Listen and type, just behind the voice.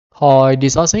Hi,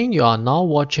 this is Asing. You are now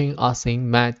watching Asing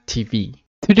Math TV.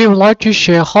 Today, I would like to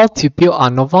share how to build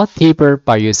ANOVA table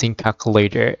by using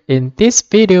calculator. In this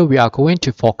video, we are going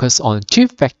to focus on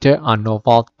two-factor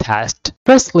ANOVA test.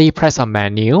 Firstly, press on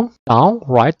menu, down,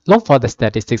 right, look for the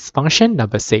statistics function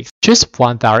number 6. Choose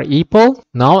one variable.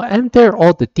 Now enter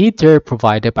all the data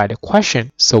provided by the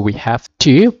question. So we have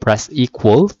 2, press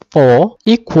equal, 4,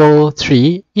 equal,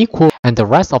 3, equal, and the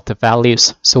rest of the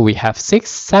values. So we have 6,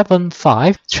 7,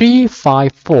 5, 3,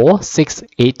 5, 4, 6,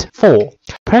 8, 4.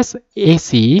 Press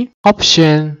AC,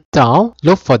 option, down,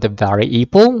 look for the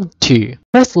variable 2.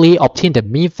 Firstly, obtain the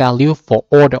mean value for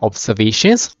all the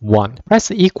observations 1.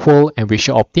 Press equal and we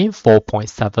should obtain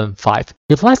 4.75.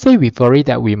 If let's say we worry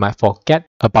that we might forget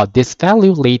about this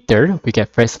value later, we can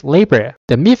first label.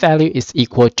 The mean value is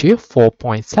equal to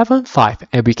 4.75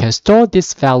 and we can store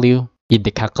this value in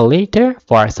the calculator.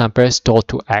 For example, store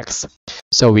to x.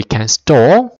 So we can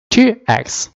store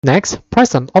 2x. Next,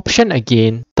 press on option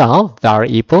again, down,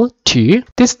 variable 2.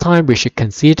 This time we should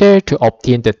consider to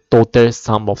obtain the total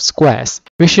sum of squares.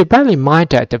 We should bear in mind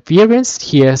that the variance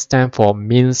here stands for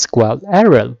mean squared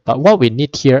error, but what we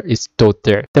need here is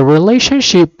total. The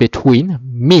relationship between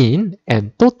mean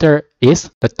and total is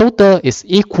the total is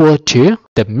equal to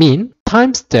the mean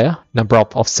times the number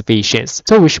of observations.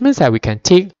 So which means that we can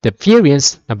take the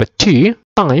variance number 2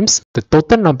 times the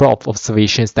total number of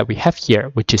observations that we have here,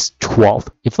 which is 12.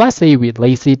 If let's say we're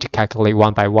lazy to calculate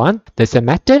one by one, doesn't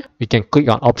matter. We can click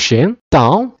on option,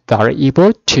 down,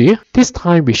 variable 2. This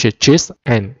time we should choose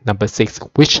n number 6,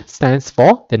 which stands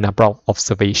for the number of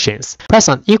observations. Press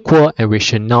on equal and we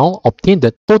should now obtain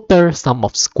the total sum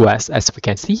of squares as we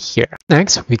can see here.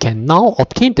 Next, we can now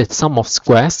obtain the sum of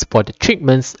squares for the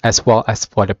treatments as well as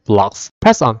for the blocks.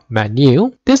 Press on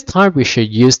menu. This time we should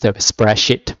use the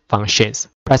spreadsheet functions.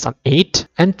 Press on 8,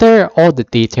 enter all the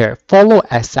data, follow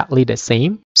exactly the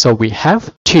same. So we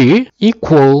have 2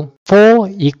 equal 4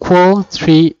 equal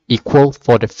 3 equal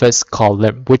for the first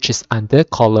column, which is under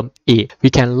column A. We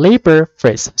can label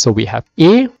first. So we have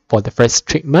A for the first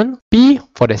treatment, B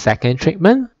for the second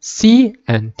treatment, C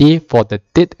and D for the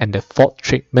third and the fourth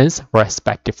treatments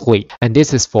respectively. And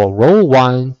this is for row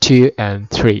 1, 2, and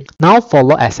 3. Now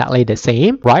follow exactly the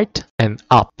same, right and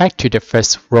up, back to the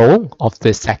first row of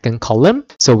the second column.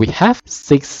 So we have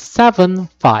 6, 7,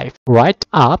 5, right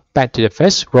up, back to the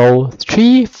first row,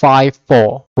 3, 5,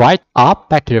 4, right up,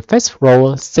 back to the first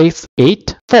row, 6,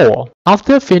 8, 4.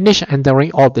 After finish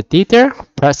entering all the data,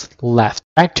 press left,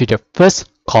 back to the first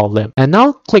column. And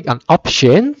now click on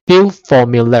option, fill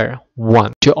formula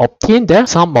 1 to obtain the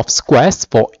sum of squares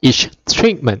for each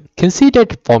treatment. Consider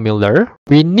the formula.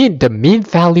 We need the mean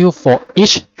value for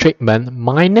each treatment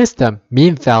minus the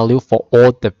mean value for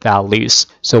all the values.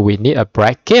 So we need a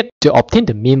bracket to obtain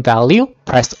the mean value.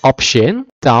 Press option,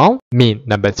 down, mean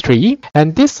number 3.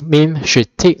 And this mean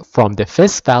should take from the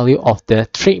first value of the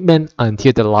treatment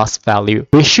until the last value.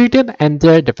 We shouldn't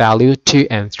enter the value 2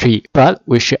 and 3, but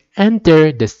we should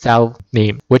enter the cell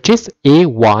name, which is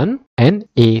A1 and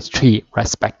A3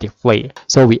 respectively.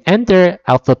 So we enter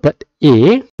alphabet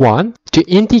A1 to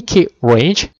indicate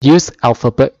range, use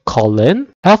alphabet colon,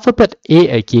 alphabet A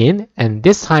again, and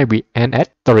this time we end at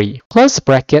 3. Close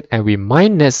bracket and we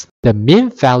minus the mean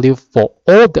value for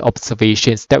all the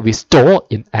observations that we store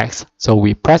in X. So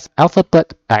we press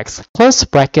alphabet X, close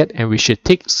bracket and we should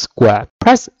take square.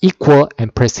 Press equal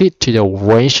and proceed to the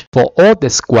range for all the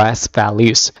squares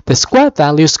values. The square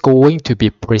values going to be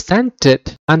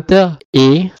presented under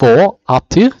A4 up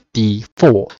to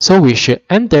D4. So we should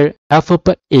enter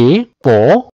alphabet A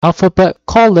 4, alphabet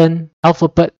colon,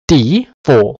 alphabet D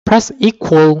 4. Press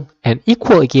equal and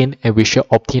equal again and we should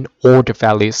obtain all the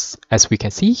values as we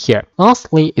can see here.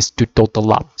 Lastly is to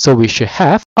total up. So we should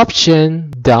have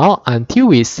option down until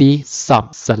we see sum.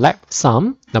 Select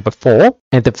sum number 4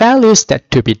 and the values that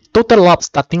to be total up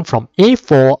starting from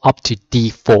A4 up to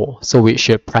D4. So we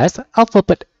should press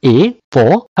alphabet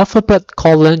A4, alphabet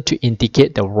colon to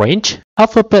indicate the range,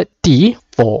 alphabet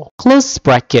D4, close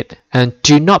bracket and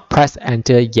do not press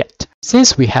enter yet.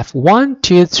 Since we have 1,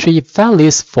 2, 3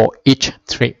 values for each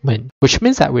treatment, which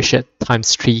means that we should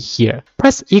times 3 here.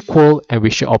 Press equal and we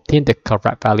should obtain the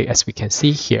correct value as we can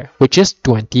see here, which is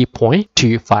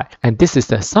 20.25. And this is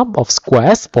the sum of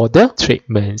squares for the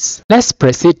treatments. Let's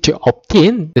proceed to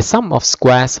obtain the sum of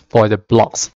squares for the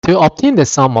blocks. To obtain the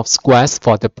sum of squares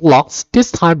for the blocks,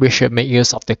 this time we should make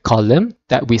use of the column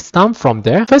that we sum from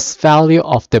the first value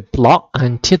of the block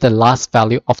until the last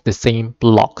value of the same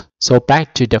block. So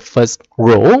back to the first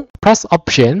row, press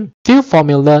option, still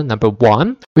formula number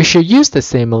 1. We should use the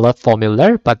similar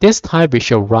formula, but this time we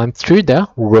should run through the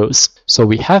rows. So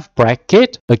we have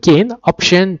bracket, again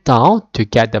option down to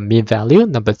get the mean value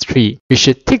number 3. We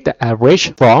should take the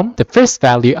average from the first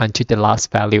value until the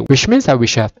last value, which means that we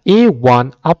should have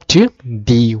A1 up to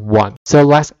D1. So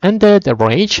let's enter the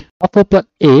range, alphabet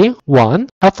A1,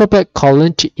 alphabet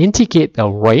colon to indicate the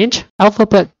range,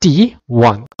 alphabet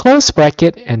D1, close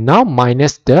bracket, and now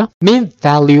minus the mean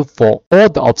value for all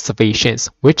the observations,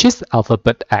 which is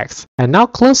alphabet X. And now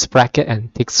close bracket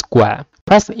and take square.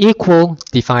 Press equal,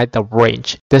 divide the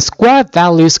range. The square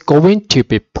value is going to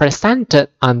be presented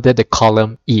under the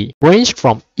column E, range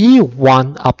from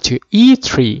E1 up to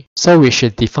E3. So we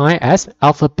should define as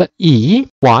alphabet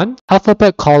E1,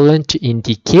 alphabet colon to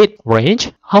indicate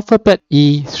range, alphabet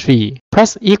E3.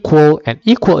 Press equal and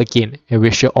equal again, and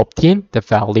we should obtain the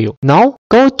value. Now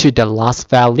go to the last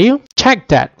value. Check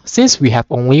that since we have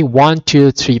only 1,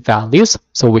 2, 3 values,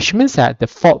 so which means that the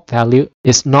fourth value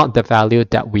is not the value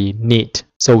that we need.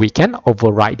 So we can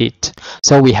override it.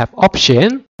 So we have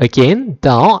option again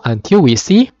down until we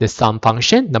see the sum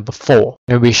function number 4.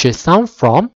 And we should sum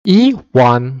from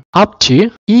E1 up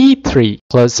to E3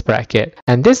 close bracket.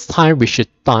 And this time we should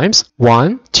times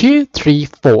 1, 2, 3,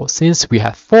 4 since we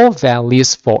have 4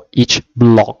 values for each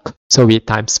block. So we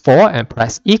times 4 and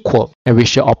press equal, and we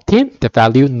should obtain the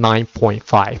value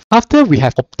 9.5. After we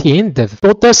have obtained the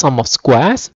total sum of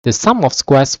squares, the sum of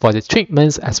squares for the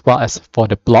treatments as well as for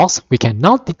the blocks, we can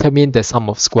now determine the sum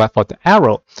of square for the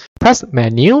arrow. Press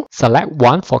menu, select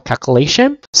 1 for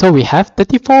calculation. So we have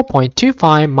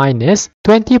 34.25 minus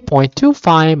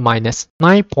 20.25 minus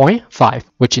 9.5,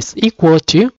 which is equal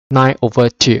to 9 over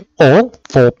 2 or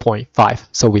 4.5.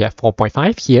 So we have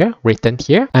 4.5 here, written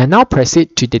here. And now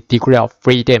proceed to the degree of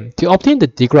freedom. To obtain the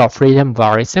degree of freedom,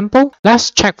 very simple.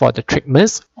 Let's check for the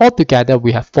treatments. Altogether,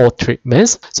 we have 4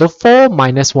 treatments. So 4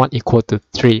 minus 1 equal to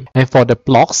 3. And for the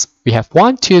blocks, we have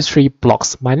 1, 2, 3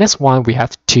 blocks. Minus 1, we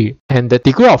have 2. And the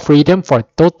degree of freedom for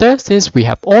total, since we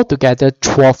have altogether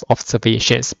 12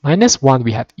 observations. Minus 1,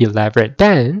 we have 11.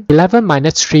 Then 11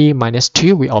 minus 3 minus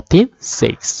 2, we obtain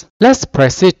 6. Let's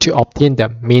proceed to obtain the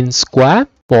mean square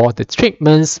for the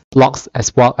treatments, blocks,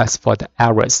 as well as for the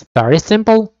errors. Very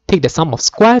simple. Take the sum of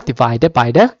square divided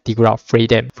by the degree of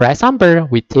freedom. For example,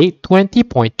 we take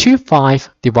 20.25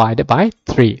 divided by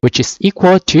 3, which is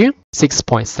equal to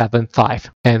 6.75,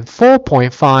 and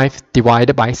 4.5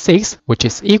 divided by 6, which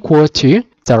is equal to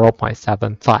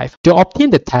 0.75. To obtain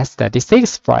the test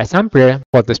statistics, for example,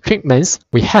 for the treatments,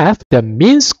 we have the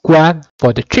mean square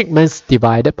for the treatments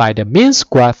divided by the mean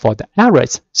square for the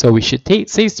errors. So we should take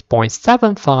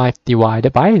 6.75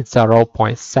 divided by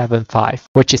 0.75,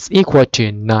 which is equal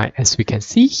to 9, as we can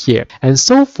see here. And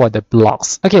so for the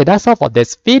blocks. Okay, that's all for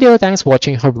this video. Thanks for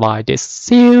watching. Hope you like this.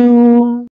 See you.